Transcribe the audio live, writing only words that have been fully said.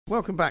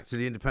Welcome back to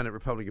the Independent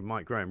Republic of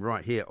Mike Graham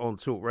right here on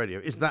Talk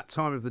Radio. It's that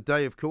time of the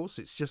day, of course.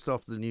 It's just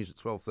after the news at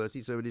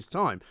 12:30, so it is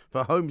time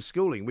for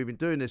homeschooling. We've been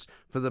doing this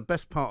for the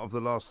best part of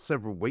the last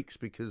several weeks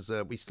because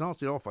we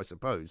started off, I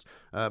suppose,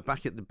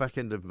 back at the back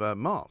end of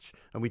March,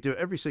 and we do it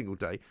every single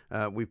day.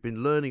 We've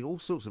been learning all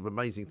sorts of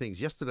amazing things.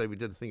 Yesterday we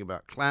did a thing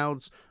about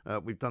clouds.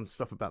 We've done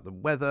stuff about the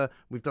weather.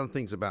 We've done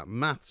things about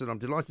maths, and I'm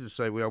delighted to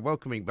say we are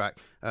welcoming back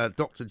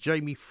Dr.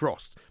 Jamie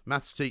Frost,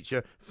 maths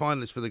teacher,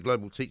 finalist for the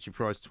Global Teacher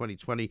Prize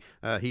 2020.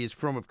 He is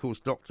from, of course,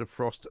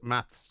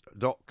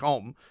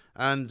 drfrostmaths.com.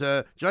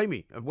 And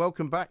Jamie,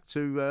 welcome back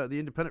to the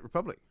Independent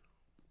Republic.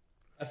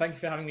 Thank you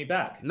for having me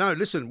back. No,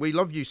 listen, we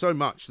love you so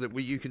much that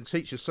you can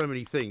teach us so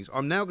many things.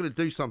 I'm now going to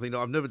do something that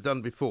I've never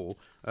done before,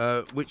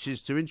 which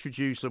is to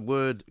introduce a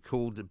word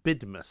called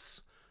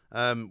BIDMAS,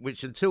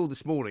 which until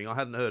this morning I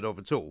hadn't heard of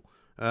at all.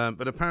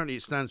 But apparently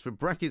it stands for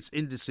brackets,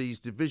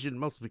 indices, division,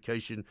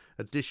 multiplication,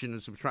 addition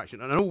and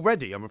subtraction. And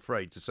already, I'm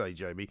afraid to say,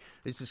 Jamie,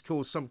 this has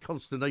caused some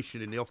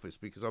consternation in the office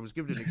because I was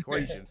given an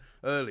equation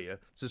earlier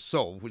to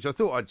solve, which I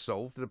thought I'd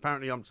solved, and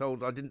apparently I'm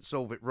told I didn't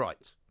solve it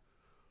right.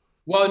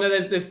 Well, no,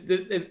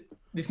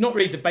 it's not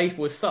really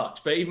debatable as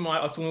such, but even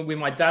I was talking with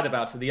my dad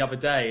about it the other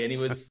day,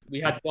 and we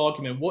had the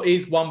argument, what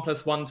is 1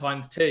 + 1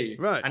 × 2?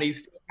 Right. And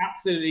he's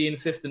absolutely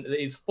insistent that it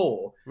is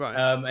 4. Right.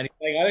 And he's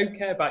saying, I don't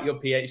care about your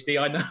PhD.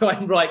 I know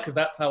I'm right because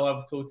that's how I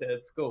was taught it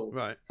at school.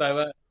 Right.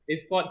 So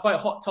it's quite a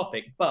hot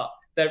topic, but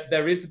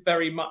there is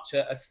very much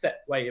a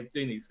set way of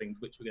doing these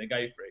things, which we're going to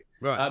go through.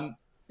 Right.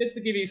 Just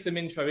to give you some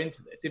intro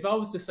into this, if I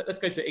was to say, let's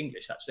go to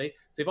English actually.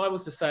 So if I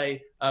was to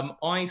say,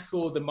 I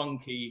saw the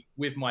monkey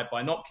with my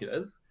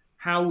binoculars,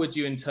 how would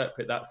you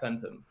interpret that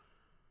sentence?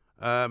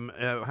 How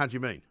do you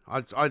mean?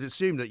 I'd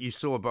assume that you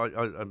saw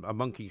a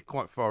monkey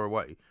quite far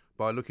away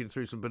by looking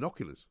through some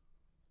binoculars.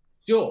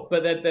 Sure,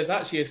 but there's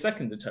actually a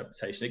second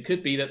interpretation. It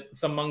could be that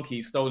some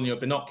monkey stolen your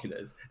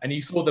binoculars and you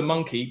saw the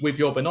monkey with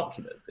your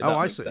binoculars. Oh,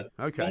 I see.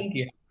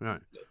 Okay. Right.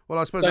 Well,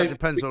 I suppose that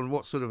depends on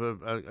what sort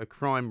of a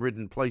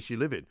crime-ridden place you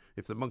live in,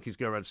 if the monkeys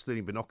go around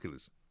stealing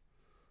binoculars.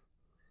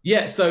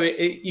 Yeah, so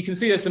you can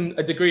see there's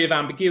a degree of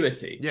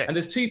ambiguity. Yes. And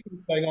there's two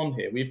things going on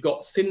here. We've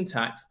got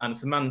syntax and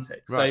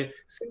semantics. Right.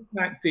 So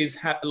syntax is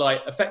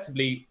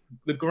effectively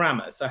the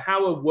grammar. So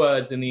how are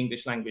words in the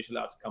English language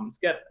allowed to come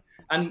together?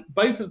 And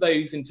both of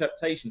those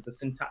interpretations are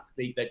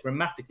syntactically, they're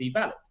grammatically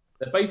valid.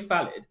 They're both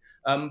valid,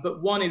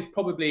 but one is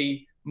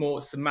probably more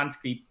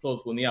semantically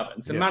plausible than the other.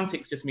 And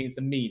semantics just means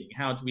the meaning.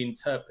 How do we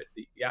interpret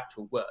the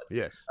actual words?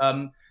 Yes.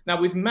 Now,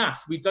 with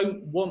maths, we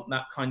don't want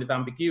that kind of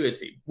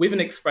ambiguity. With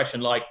an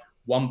expression like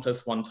 1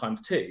 + 1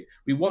 × 2,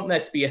 we want there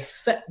to be a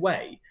set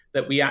way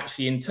that we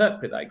actually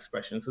interpret that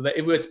expression, so that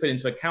if we were to put it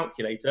into a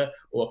calculator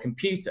or a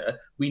computer,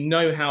 we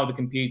know how the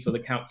computer or the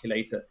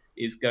calculator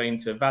is going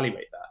to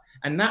evaluate that.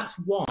 And that's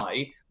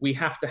why we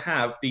have to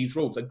have these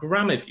rules, a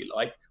grammar, if you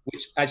like,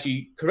 which, as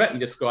you correctly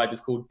described,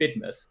 is called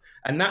BIDMAS.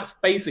 And that's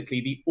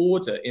basically the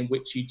order in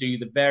which you do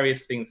the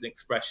various things in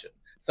expression.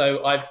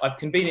 So I've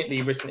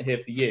conveniently written it here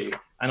for you.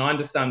 And I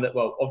understand that,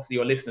 well, obviously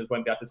your listeners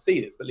won't be able to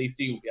see this, but at least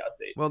you will be able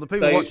to. Well, the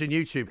people watching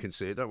YouTube can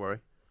see it, don't worry.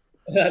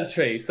 That's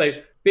true. So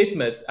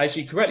BIDMAS, as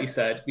you correctly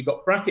said, we've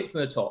got brackets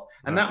on the top.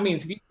 And that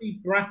means if you do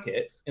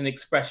brackets in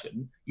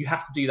expression, you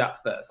have to do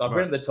that first. So I've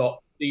written at the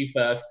top, do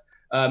first.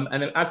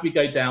 And then as we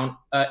go down,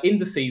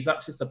 indices,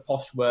 that's just a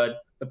posh word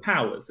for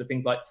powers. So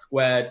things like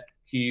squared,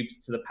 cubes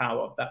to the power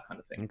of, that kind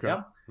of thing. Okay.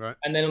 Yeah? Right.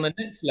 And then on the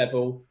next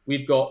level,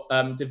 we've got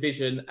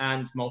division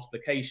and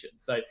multiplication.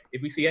 So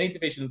if we see any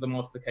divisions or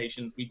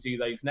multiplications, we do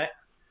those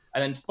next.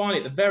 And then finally,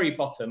 at the very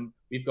bottom,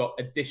 we've got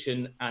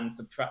addition and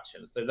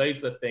subtraction. So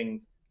those are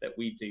things that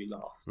we do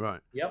last.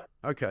 Right. Yep.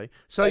 Okay.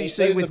 So you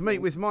see, with my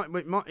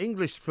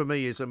English for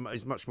me is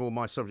much more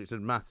my subject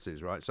than maths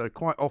is, right? So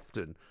quite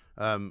often,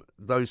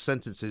 those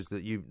sentences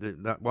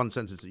that one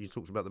sentence that you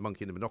talked about, the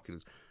monkey and the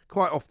binoculars,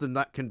 quite often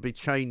that can be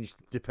changed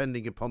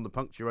depending upon the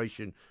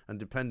punctuation and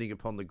depending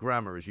upon the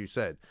grammar, as you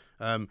said.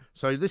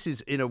 So this is,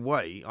 in a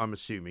way, I'm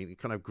assuming,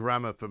 kind of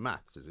grammar for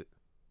maths, is it?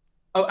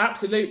 Oh,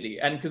 absolutely.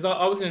 And because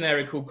I was in an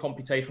area called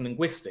computational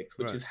linguistics,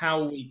 which is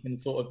how we can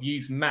sort of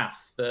use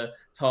maths for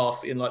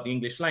tasks in like the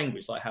English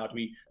language, like how do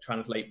we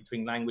translate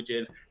between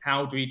languages?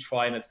 How do we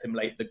try and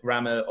assimilate the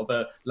grammar of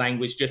a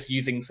language just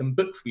using some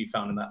books we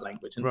found in that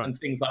language and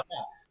things like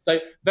that.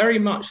 So very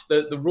much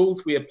the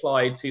rules we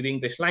apply to the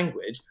English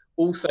language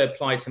also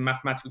apply to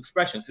mathematical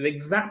expressions. So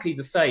exactly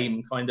the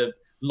same kind of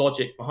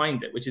logic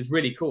behind it, which is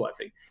really cool, I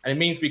think. And it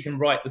means we can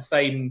write the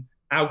same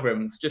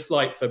algorithms, just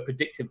like for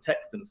predictive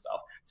text and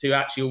stuff, to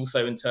actually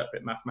also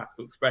interpret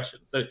mathematical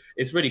expressions. So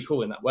it's really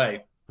cool in that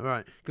way. All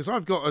right, because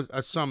I've got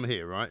a sum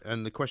here, right?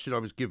 And the question I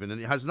was given,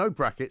 and it has no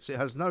brackets, it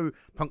has no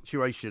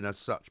punctuation as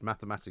such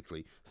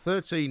mathematically.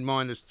 13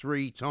 minus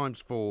 3 times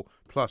 4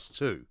 plus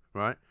 2,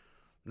 right?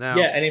 Now,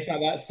 yeah, and in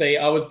fact,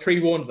 I was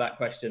pre-warned that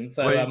question,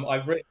 so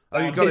I've written.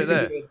 Oh, you got it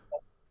there.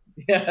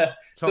 Yeah.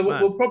 So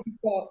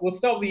we'll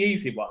start with the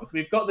easy one. So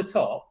we've got the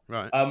top.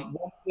 Right. 1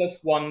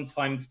 + 1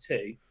 ×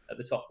 2 at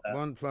the top there.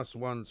 1 +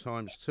 1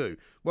 × 2.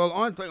 Well,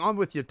 I think I'm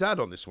with your dad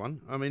on this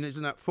one. I mean,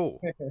 isn't that 4?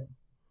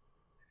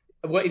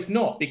 Well, it's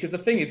not, because the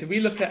thing is, if we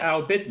look at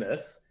our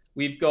BIDMAS,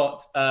 we've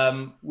got,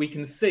 we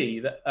can see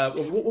that,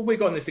 what have we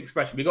got in this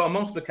expression? We've got a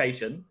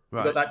multiplication,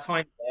 we've got that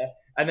time there,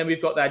 and then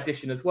we've got that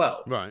addition as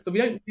well. Right. So we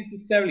don't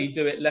necessarily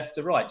do it left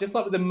to right. Just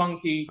like with the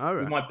monkey,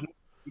 with my binoculars,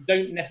 you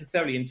don't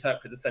necessarily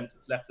interpret the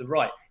sentence left to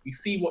right. You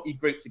see what you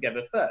group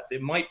together first.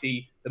 It might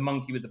be the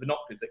monkey with the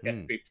binoculars that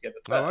gets grouped together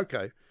first. Oh,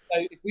 okay. So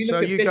if we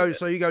look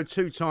at you go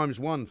 2 times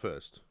 1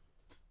 first.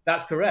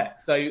 That's correct.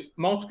 So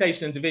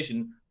multiplication and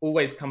division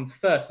always comes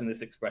first in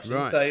this expression.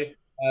 Right. So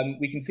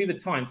we can see the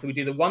time. So we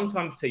do the 1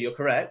 times 2, you're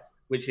correct,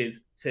 which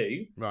is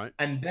 2. Right.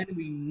 And then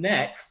we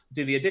next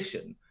do the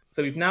addition.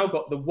 So we've now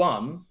got the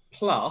 1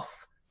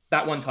 plus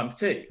that 1 times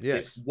 2. Yes. So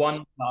it's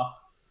 1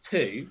 plus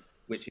 2,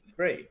 which is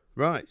 3.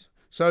 Right.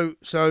 So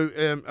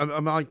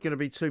am I going to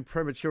be too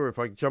premature if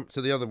I jump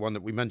to the other one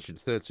that we mentioned,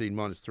 13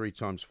 minus 3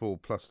 times 4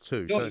 plus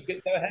 2? Sure, go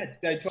ahead.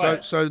 Go try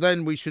it. So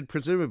then we should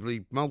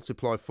presumably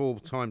multiply 4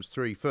 times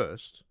 3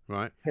 first,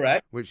 right?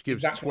 Correct. Which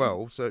gives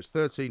 12. So it's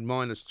 13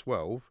 minus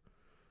 12,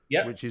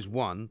 which is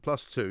 1,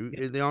 plus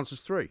 2. The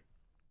answer's 3.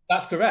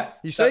 That's correct.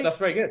 You see? That's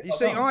very good. You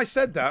see, I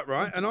said that,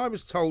 right? And I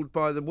was told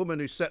by the woman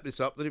who set this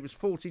up that it was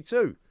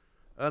 42.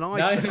 And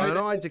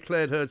I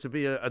declared her to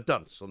be a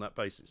dunce on that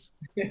basis.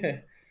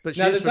 But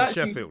she's from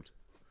Sheffield.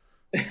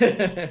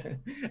 But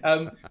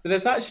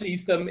there's actually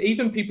some,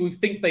 even people who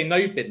think they know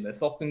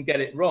BIDMAS often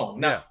get it wrong.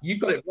 Now, you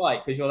got it right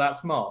because you're that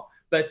smart.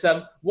 But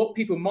what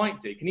people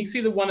might do, can you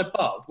see the one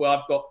above where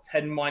I've got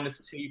 10 minus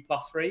 2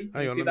 plus 3?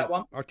 Can you see that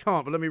one? I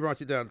can't, but let me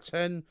write it down.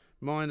 10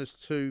 minus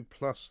 2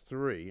 plus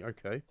 3.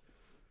 Okay.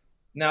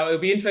 Now, it'll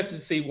be interesting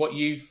to see what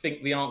you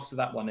think the answer to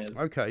that one is.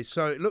 Okay,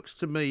 so it looks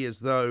to me as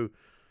though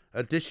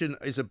addition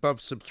is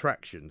above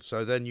subtraction.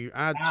 So then you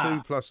add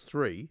 2 plus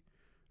 3,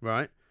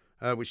 right?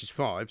 Which is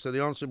 5. So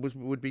the answer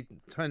would be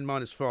 10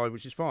 minus 5,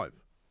 which is 5.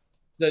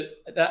 So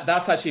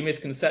that's actually a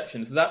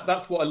misconception. So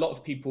that's what a lot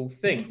of people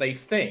think. They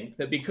think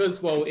that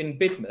because, well, in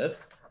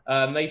BIDMAS,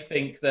 they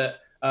think that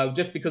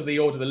just because of the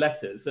order of the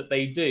letters, that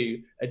they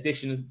do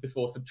addition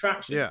before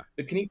subtraction. Yeah.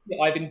 But can you see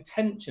I've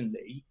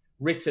intentionally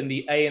written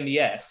the A and the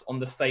S on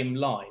the same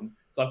line?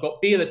 So I've got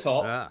B at the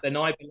top, then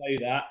I below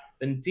that,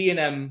 then D and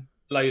M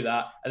below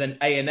that, and then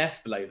A and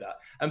S below that.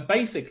 And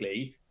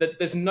basically,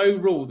 there's no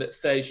rule that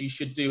says you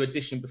should do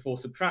addition before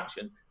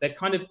subtraction. They're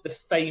kind of the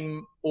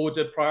same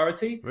order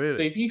priority. Really?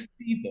 So if you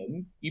see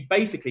them, you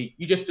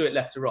just do it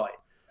left to right.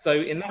 So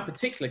in that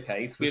particular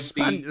case, the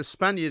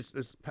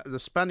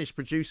Spanish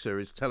producer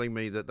is telling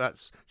me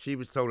that she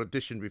was told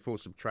addition before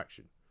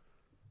subtraction.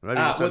 Maybe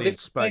it's only in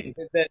Spain.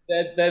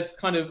 There's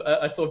kind of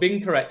a sort of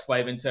incorrect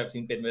way of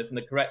interpreting BIDMAS and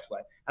a correct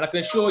way. And I can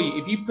assure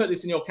you, if you put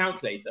this in your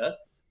calculator,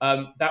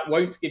 that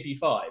won't give you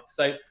 5.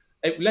 So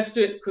let's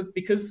do it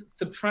plus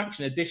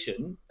subtraction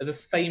addition are the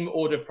same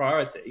order of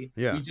priority.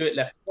 You do it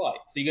left to right.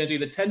 So you're going to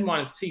do the 10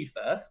 minus 2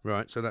 first.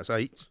 Right, so that's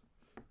 8.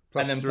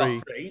 Plus and then 3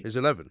 plus 3 is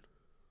 11.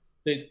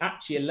 So it's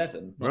actually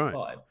 11, not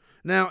 5.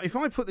 Now, if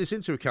I put this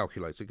into a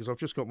calculator, because I've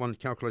just got one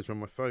calculator on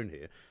my phone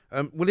here,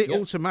 will it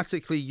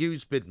automatically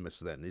use BIDMAS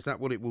then? Is that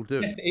what it will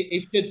do? Yes,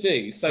 it should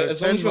do.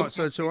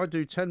 So I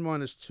do 10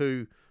 minus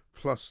 2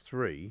 plus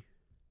 3,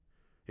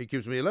 it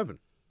gives me 11.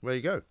 There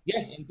you go.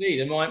 Yeah,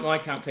 indeed. And my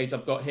calculator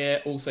I've got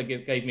here also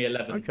gave me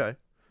 11. Okay,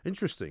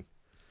 interesting.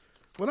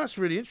 Well, that's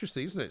really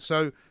interesting, isn't it?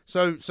 So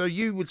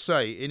you would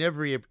say in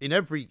every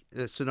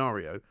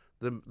scenario,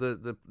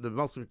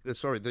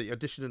 the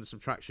addition and the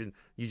subtraction,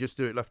 you just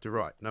do it left to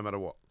right, no matter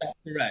what. That's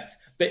correct.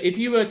 But if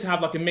you were to have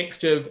like a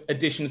mixture of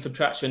addition,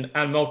 subtraction,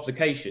 and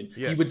multiplication,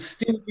 you would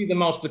still do the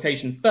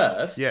multiplication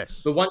first.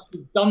 Yes. But once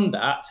you've done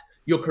that,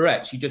 you're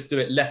correct. You just do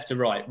it left to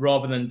right,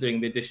 rather than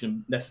doing the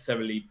addition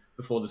necessarily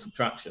before the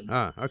subtraction.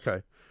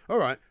 Okay. All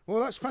right.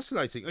 Well, that's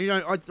fascinating. You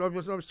know, I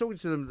was talking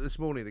to them this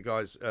morning, the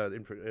guys,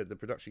 the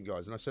production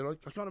guys, and I said, I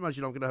can't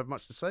imagine I'm going to have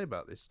much to say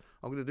about this.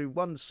 I'm going to do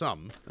one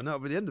sum, and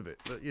that'll be the end of it.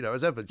 But you know,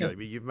 as ever,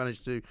 Jamie, you've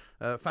managed to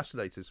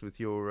fascinate us with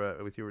your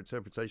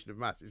interpretation of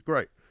maths. It's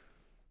great.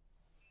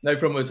 No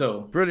problem at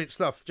all. Brilliant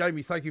stuff,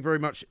 Jamie. Thank you very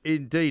much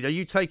indeed. Are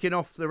you taking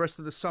off the rest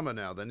of the summer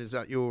now? Then is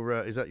that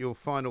your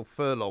final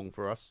furlong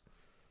for us?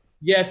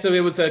 Yeah, so it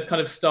was a kind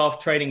of staff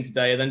training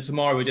today, and then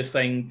tomorrow we're just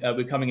saying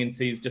we're coming in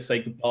to just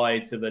say goodbye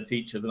to the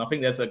teachers, and I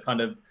think there's a kind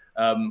of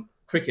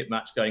cricket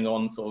match going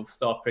on, sort of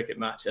staff cricket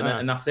match,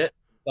 and that's it.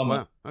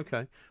 Wow.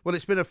 Okay. Well,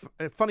 it's been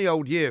a funny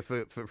old year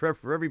for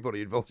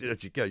everybody involved in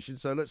education.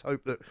 So let's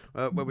hope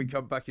that when we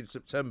come back in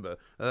September,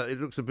 it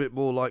looks a bit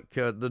more like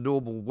the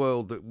normal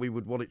world that we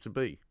would want it to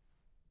be.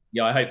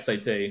 Yeah, I hope so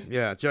too.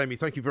 Yeah, Jamie,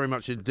 thank you very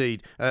much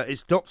indeed.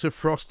 It's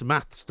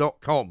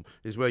drfrostmaths.com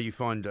is where you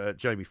find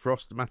Jamie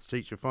Frost, maths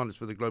teacher, finalist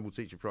for the Global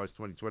Teacher Prize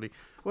 2020.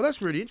 Well,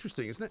 that's really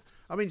interesting, isn't it?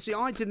 I mean, see,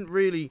 I didn't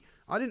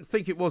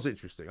think it was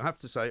interesting. I have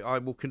to say, I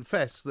will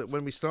confess that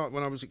when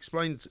I was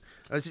explained,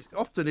 as it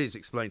often is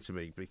explained to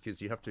me, because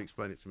you have to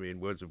explain it to me in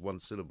words of one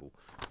syllable,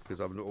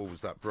 because I'm not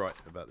always that bright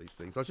about these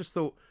things. I just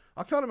thought,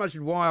 I can't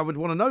imagine why I would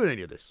want to know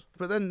any of this.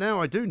 But then now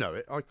I do know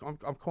it.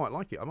 I'm quite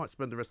like it. I might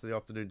spend the rest of the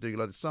afternoon doing a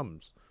load of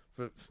sums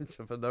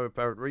for no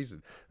apparent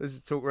reason. This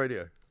is Talk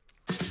Radio.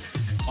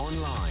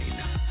 Online,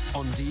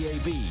 on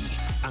DAB,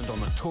 and on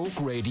the Talk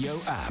Radio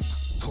app.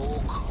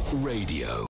 Talk Radio.